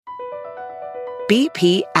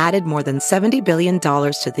BP added more than $70 billion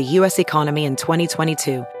to the U.S. economy in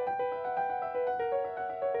 2022.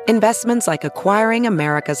 Investments like acquiring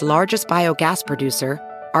America's largest biogas producer,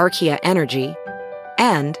 Archaea Energy,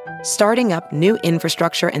 and starting up new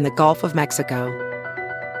infrastructure in the Gulf of Mexico.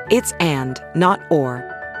 It's and, not or.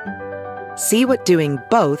 See what doing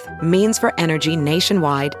both means for energy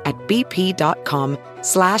nationwide at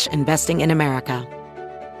bp.com/investing in America.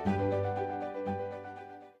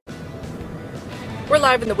 We're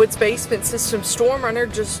live in the Woods Basement System storm runner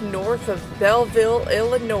just north of Belleville,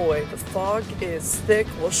 Illinois. The fog is thick.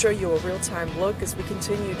 We'll show you a real-time look as we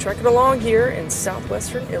continue trekking along here in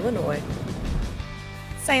southwestern Illinois.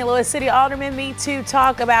 St. Louis City Aldermen meet to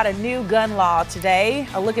talk about a new gun law today.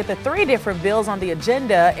 A look at the 3 different bills on the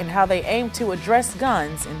agenda and how they aim to address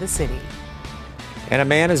guns in the city. And a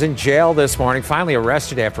man is in jail this morning, finally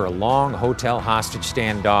arrested after a long hotel hostage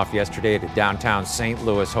standoff yesterday at a downtown St.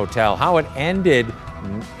 Louis hotel. How it ended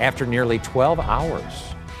after nearly 12 hours.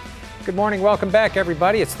 Good morning. Welcome back,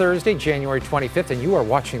 everybody. It's Thursday, January 25th, and you are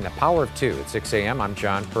watching The Power of Two at 6 a.m. I'm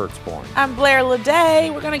John Pertzborn. I'm Blair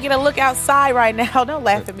Leday. We're going to get a look outside right now. Don't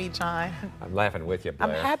laugh at me, John. I'm laughing with you, Blair.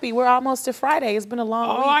 I'm happy. We're almost to Friday. It's been a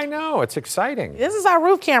long week. Oh, I know. It's exciting. This is our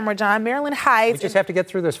roof camera, John. Maryland Heights. We just have to get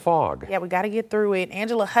through this fog. Yeah, we got to get through it.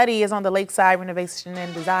 Angela Huddy is on the Lakeside Renovation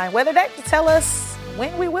and Design Weather Deck to tell us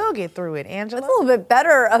when we will get through it. Angela? It's a little bit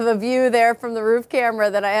better of a view there from the roof camera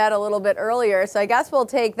than I had a little bit earlier, so I guess we'll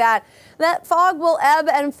take that. That fog will ebb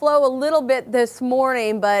and flow a little bit this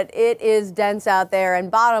morning, but it is dense out there. And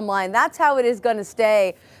bottom line, that's how it is going to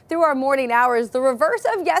stay through our morning hours. The reverse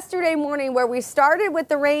of yesterday morning, where we started with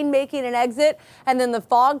the rain making an exit and then the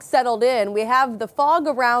fog settled in. We have the fog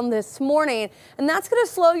around this morning, and that's going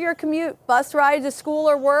to slow your commute. Bus ride to school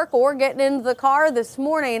or work or getting into the car this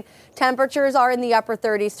morning. Temperatures are in the upper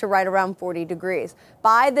 30s to right around 40 degrees.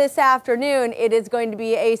 By this afternoon, it is going to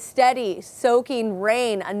be a steady, soaking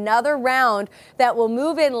rain, another round that will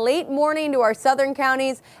move in late morning to our southern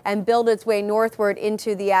counties and build its way northward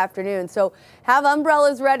into the afternoon. So have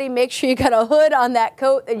umbrellas ready. Make sure you got a hood on that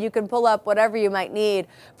coat and you can pull up whatever you might need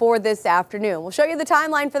for this afternoon. We'll show you the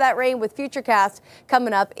timeline for that rain with Futurecast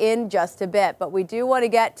coming up in just a bit. But we do want to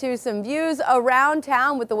get to some views around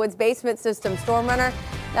town with the Woods Basement System storm runner.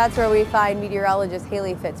 That's where we find meteorologist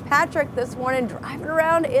Haley Fitzpatrick this morning driving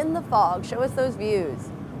around in the fog. Show us those views.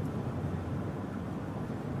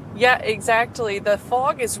 Yeah, exactly. The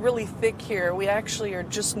fog is really thick here. We actually are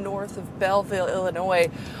just north of Belleville, Illinois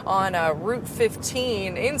on Route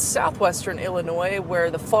 15 in southwestern Illinois, where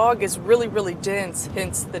the fog is really, really dense,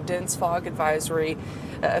 hence the dense fog advisory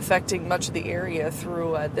affecting much of the area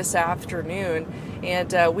through this afternoon.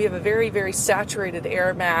 And we have a very, very saturated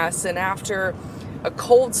air mass. And after a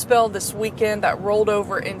cold spell this weekend that rolled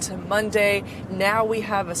over into Monday, now we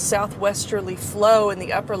have a southwesterly flow in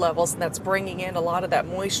the upper levels, and that's bringing in a lot of that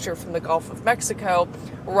moisture from the Gulf of Mexico,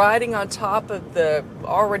 riding on top of the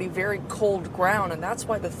already very cold ground, and that's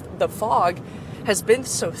why the fog has been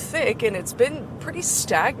so thick, and it's been pretty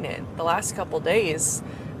stagnant the last couple days,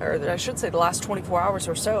 or I should say the last 24 hours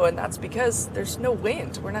or so, and that's because there's no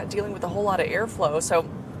wind. We're not dealing with a whole lot of airflow, so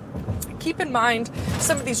keep in mind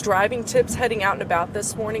some of these driving tips heading out and about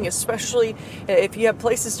this morning, especially if you have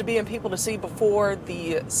places to be and people to see before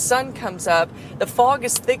the sun comes up. The fog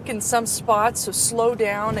is thick in some spots, so slow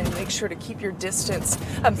down and make sure to keep your distance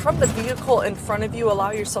from the vehicle in front of you.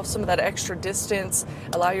 Allow yourself some of that extra distance.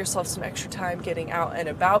 Allow yourself some extra time getting out and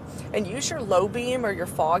about, and use your low beam or your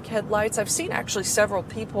fog headlights. I've seen actually several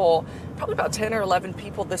people, probably about 10 or 11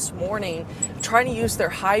 people this morning, trying to use their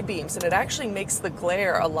high beams, and it actually makes the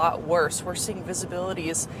glare a lot worse. We're seeing visibility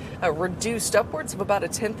is reduced upwards of about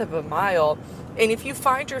 1/10 of a mile. And if you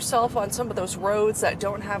find yourself on some of those roads that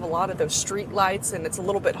don't have a lot of those street lights and it's a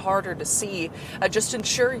little bit harder to see, just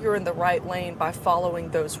ensure you're in the right lane by following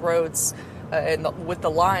those roads with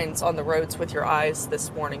the lines on the roads with your eyes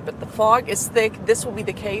this morning. But the fog is thick. This will be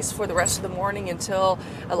the case for the rest of the morning until,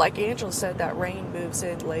 like Angela said, that rain moves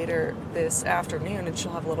in later this afternoon, and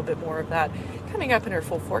she'll have a little bit more of that coming up in her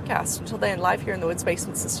full forecast. Until then, live here in the Woods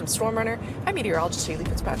Basement System Storm Runner, I'm meteorologist Haley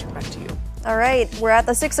Fitzpatrick. Back to you. All right, we're at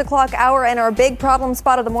the 6 o'clock hour, and our big problem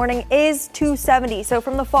spot of the morning is 270. So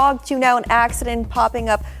from the fog to now an accident popping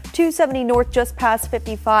up 270 north just past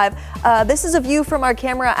 55. This is a view from our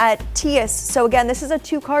camera at Tias. So again, this is a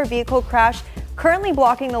 2-car vehicle crash currently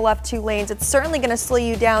blocking the left 2 lanes. It's certainly going to slow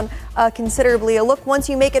you down considerably. A look once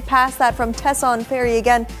you make it past that from Tesson Ferry.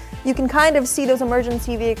 Again, you can kind of see those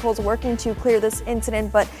emergency vehicles working to clear this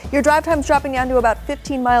incident, but your drive time's dropping down to about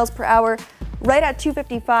 15 miles per hour. Right at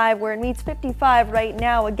 255, where it meets 55 right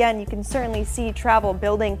now. Again, you can certainly see travel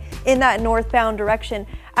building in that northbound direction.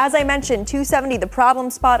 As I mentioned, 270, the problem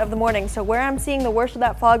spot of the morning. So where I'm seeing the worst of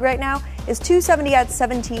that fog right now is 270 at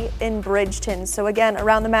 70 in Bridgeton. So again,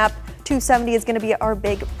 around the map, 270 is going to be our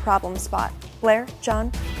big problem spot. Blair,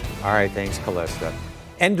 John. All right, thanks, Callista.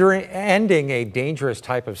 Ending a dangerous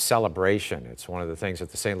type of celebration. It's one of the things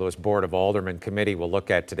that the St. Louis Board of Aldermen Committee will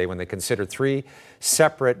look at today when they consider 3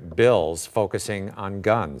 separate bills focusing on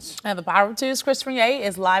guns. And the Power of Two's Chris Frenier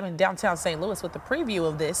is live in downtown St. Louis with the preview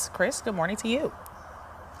of this. Chris, good morning to you.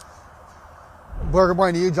 Blair, good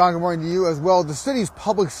morning to you. John, good morning to you as well. The city's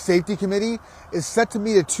Public Safety Committee is set to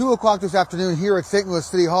meet at 2 o'clock this afternoon here at St. Louis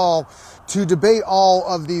City Hall to debate all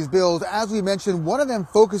of these bills. As we mentioned, one of them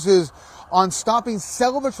focuses on stopping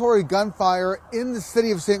celebratory gunfire in the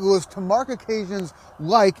city of St. Louis to mark occasions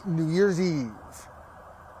like New Year's Eve.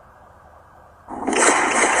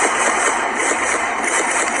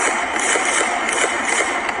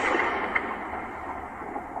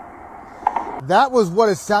 That was what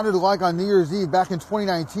it sounded like on New Year's Eve back in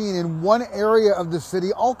 2019. In one area of the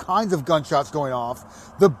city, all kinds of gunshots going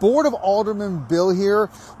off. The Board of Aldermen bill here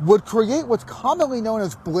would create what's commonly known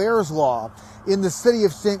as Blair's Law in the city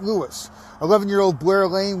of St. Louis. 11-year-old Blair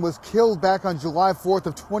Lane was killed back on July 4th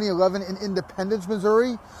of 2011 in Independence,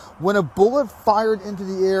 Missouri, when a bullet fired into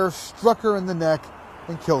the air struck her in the neck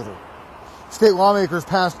and killed her. State lawmakers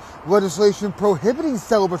passed legislation prohibiting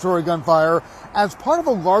celebratory gunfire as part of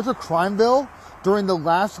a larger crime bill during the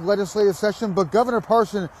last legislative session, but Governor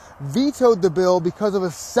Parson vetoed the bill because of a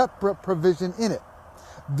separate provision in it.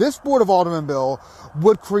 This Board of Aldermen bill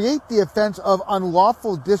would create the offense of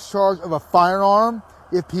unlawful discharge of a firearm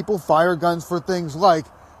if people fire guns for things like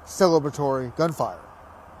celebratory gunfire.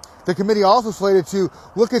 The committee also slated to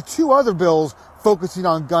look at 2 other bills focusing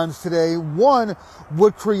on guns today. One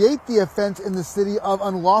would create the offense in the city of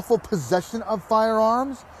unlawful possession of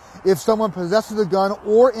firearms if someone possesses a gun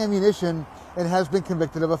or ammunition and has been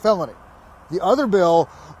convicted of a felony. The other bill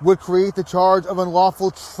would create the charge of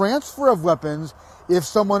unlawful transfer of weapons if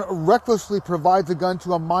someone recklessly provides a gun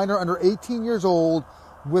to a minor under 18 years old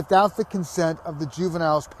without the consent of the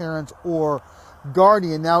juvenile's parents or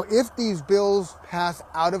guardian. Now, if these bills pass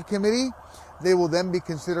out of committee, they will then be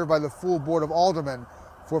considered by the full Board of Aldermen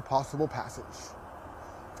for possible passage.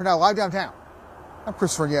 For now, live downtown, I'm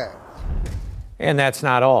Chris Frenier. And that's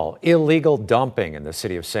not all. Illegal dumping in the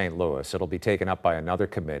city of St. Louis. It'll be taken up by another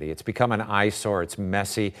committee. It's become an eyesore. It's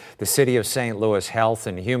messy. The City of St. Louis Health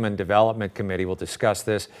and Human Development Committee will discuss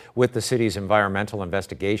this with the city's Environmental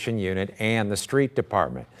Investigation Unit and the Street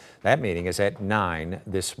Department. That meeting is at 9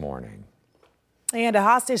 this morning. And a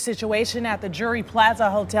hostage situation at the Jury Plaza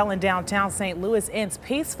Hotel in downtown St. Louis ends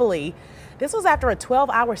peacefully. This was after a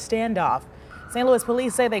 12-hour standoff. St. Louis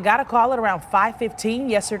police say they got a call at around 5:15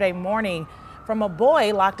 yesterday morning from a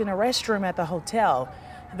boy locked in a restroom at the hotel.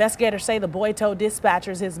 Investigators say the boy told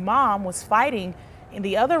dispatchers his mom was fighting in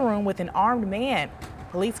the other room with an armed man.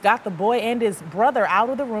 Police got the boy and his brother out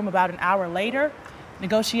of the room about an hour later.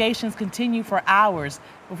 Negotiations continued for hours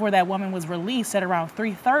before that woman was released at around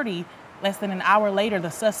 3:30. Less than an hour later,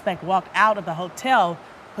 the suspect walked out of the hotel.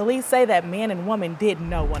 Police say that man and woman didn't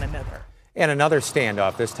know one another. And another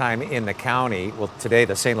standoff, this time in the county. Well, today,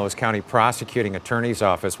 the St. Louis County Prosecuting Attorney's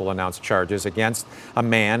Office will announce charges against a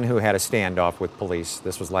man who had a standoff with police.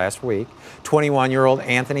 This was last week. 21-year-old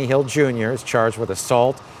Anthony Hill Jr. is charged with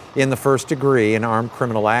assault in the first degree and armed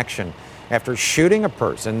criminal action after shooting a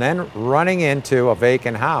person, then running into a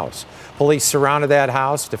vacant house. Police surrounded that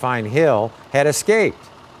house to find Hill had escaped.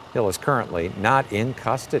 Hill is currently not in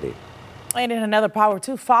custody. And in another Power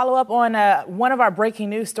 2 follow-up on one of our breaking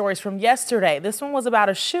news stories from yesterday. This one was about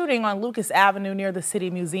a shooting on Lucas Avenue near the City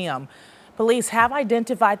Museum. Police have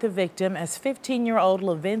identified the victim as 15-year-old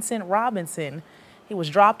LaVincent Robinson. He was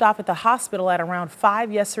dropped off at the hospital at around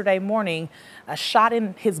 5 yesterday morning. A shot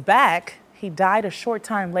in his back. He died a short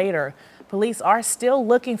time later. Police are still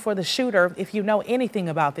looking for the shooter. If you know anything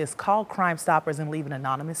about this, call Crime Stoppers and leave an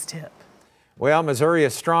anonymous tip. Well, Missouri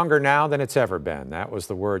is stronger now than it's ever been. That was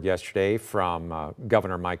the word yesterday from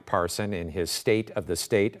Governor Mike Parson in his State of the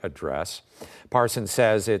State address. Parson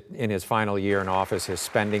says in his final year in office, his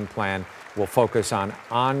spending plan will focus on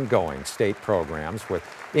ongoing state programs with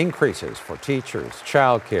increases for teachers,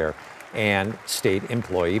 childcare, and state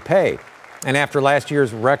employee pay. And after last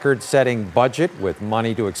year's record-setting budget with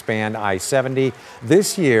money to expand I-70,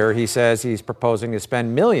 this year he says he's proposing to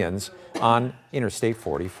spend millions on Interstate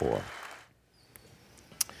 44.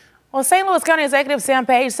 Well, St. Louis County Executive Sam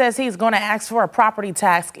Page says he's going to ask for a property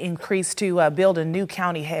tax increase to build a new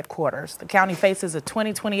county headquarters. The county faces a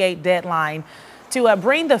 2028 deadline to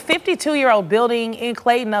bring the 52-year-old building in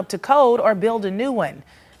Clayton up to code or build a new one.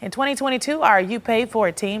 In 2022, our You Pay For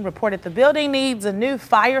It team reported the building needs a new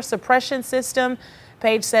fire suppression system.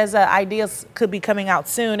 Page says ideas could be coming out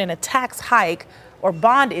soon, and a tax hike or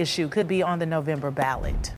bond issue could be on the November ballot.